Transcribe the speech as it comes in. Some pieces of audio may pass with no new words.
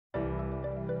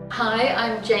Hi,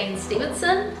 I'm Jane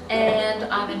Stevenson and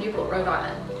I'm in Newport, Rhode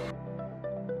Island.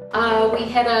 We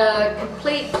had a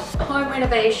complete home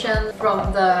renovation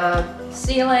from the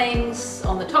ceilings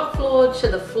on the top floor to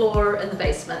the floor in the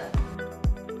basement.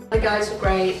 The guys were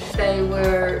great. They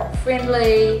were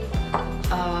friendly,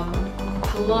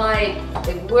 polite,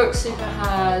 they worked super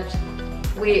hard.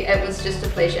 It was just a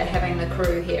pleasure having the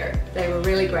crew here. They were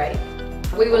really great.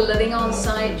 We were living on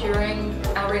site during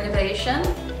our renovation,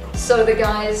 so the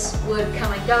guys would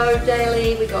come and go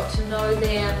daily. We got to know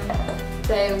them.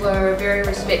 They were very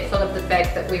respectful of the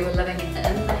fact that we were living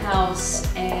in the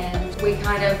house, and we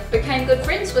kind of became good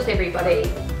friends with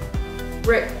everybody.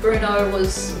 Bruno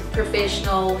was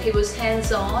professional, he was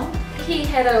hands-on. He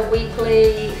had a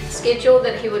weekly schedule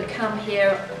that he would come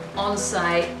here on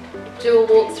site, do a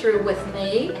walkthrough with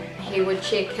me. He would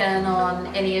check in on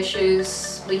any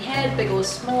issues we had, big or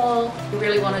small. We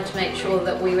really wanted to make sure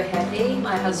that we were happy,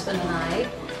 my husband and I.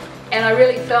 And I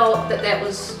really felt that that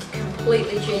was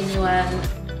completely genuine.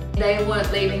 They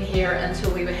weren't leaving here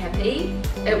until we were happy.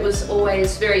 It was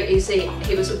always very easy.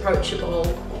 He was approachable,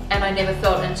 and I never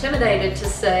felt intimidated to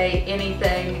say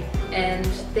anything, and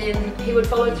then he would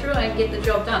follow through and get the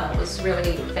job done. It was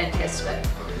really fantastic.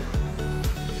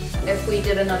 If we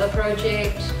did another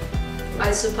project,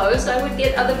 I suppose I would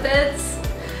get other bids,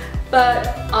 but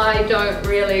I don't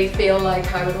really feel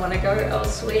like I would want to go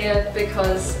elsewhere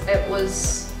because it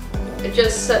was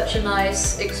just such a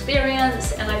nice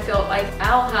experience, and I felt like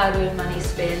our hard-earned money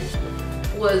spent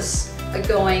was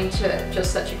going to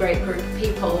just such a great group of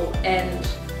people and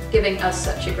giving us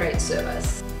such a great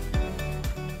service.